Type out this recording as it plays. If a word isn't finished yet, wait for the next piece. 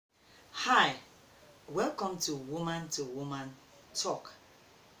Welcome to Woman Talk.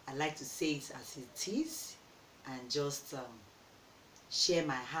 I like to say it as it is and just share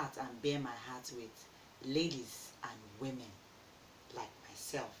my heart and bear my heart with ladies and women like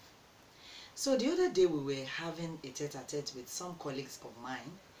myself. So the other day we were having a tete-a-tete with some colleagues of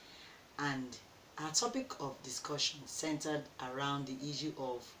mine, and our topic of discussion centered around the issue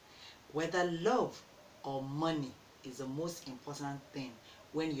of whether love or money is the most important thing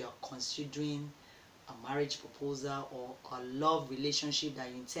when you are considering a marriage proposal or a love relationship that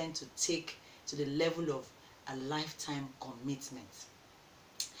you intend to take to the level of a lifetime commitment.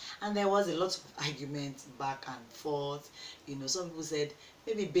 And there was a lot of arguments back and forth. Some people said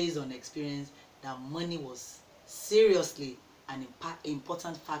maybe based on experience that money was seriously an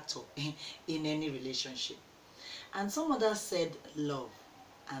important factor in any relationship. And some others said love.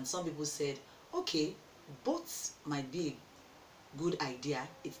 And some people said, okay, both might be good idea.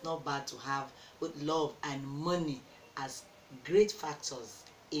 It's not bad to have both love and money as great factors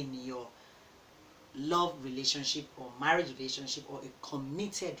in your love relationship or marriage relationship or a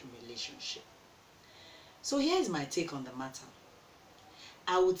committed relationship. So here's my take on the matter.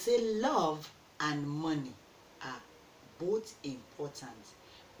 I would say love and money are both important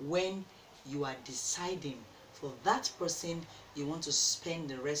when you are deciding for that person you want to spend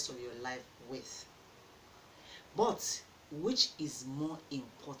the rest of your life with. But which is more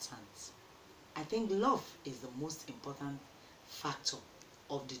important? I think love is the most important factor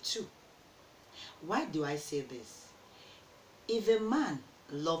of the two. Why do I say this? If a man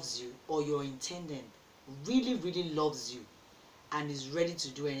loves you or your intended really loves you and is ready to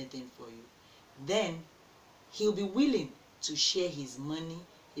do anything for you, then he'll be willing to share his money,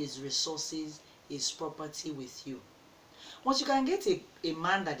 his resources, his property with you. Once you can get a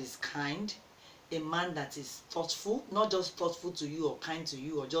man that is kind, a man that is thoughtful, not just thoughtful to you or kind to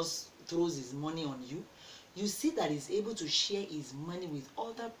you or just throws his money on you, you see that he's able to share his money with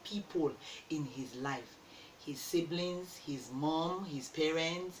other people in his life. His siblings, his mom, his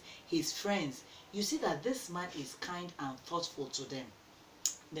parents, his friends. You see that this man is kind and thoughtful to them.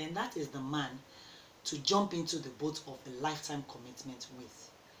 Then that is the man to jump into the boat of a lifetime commitment with.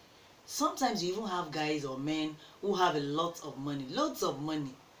 Sometimes you even have guys or men who have a lot of money, loads of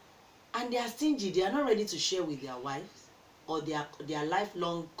money, and they are stingy. They are not ready to share with their wives or their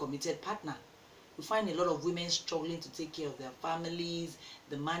lifelong committed partner. You find a lot of women struggling to take care of their families.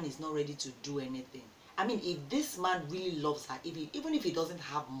 The man is not ready to do anything. I mean, if this man really loves her, even if he doesn't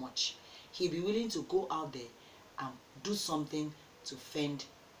have much, he'll be willing to go out there and do something to fend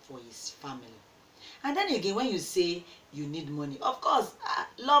for his family. And then again, when you say you need money, of course,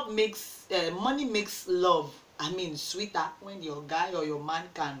 money makes love, sweeter when your guy or your man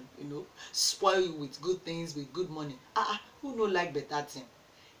can, spoil you with good things, with good money. Who no like better thing?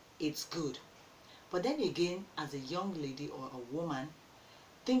 It's good. But then again, as a young lady or a woman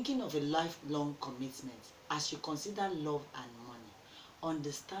thinking of a lifelong commitment, as you consider love and money,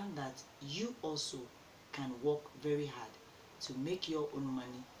 understand that you also can work very hard to make your own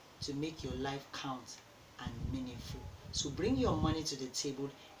money, to make your life count and meaningful. So bring your money to the table,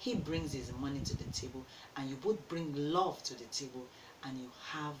 he brings his money to the table, and you both bring love to the table, and you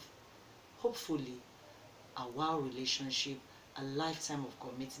have, hopefully, a wow relationship, a lifetime of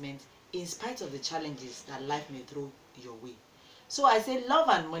commitment, in spite of the challenges that life may throw your way. So I say love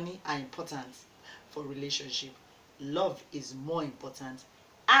and money are important for relationship. Love is more important.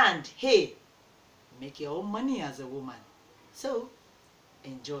 And hey, make your own money as a woman. So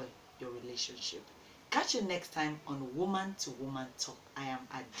enjoy your relationship. Catch you next time on Woman to Woman Talk. I am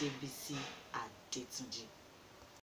Adebisi Adetunji.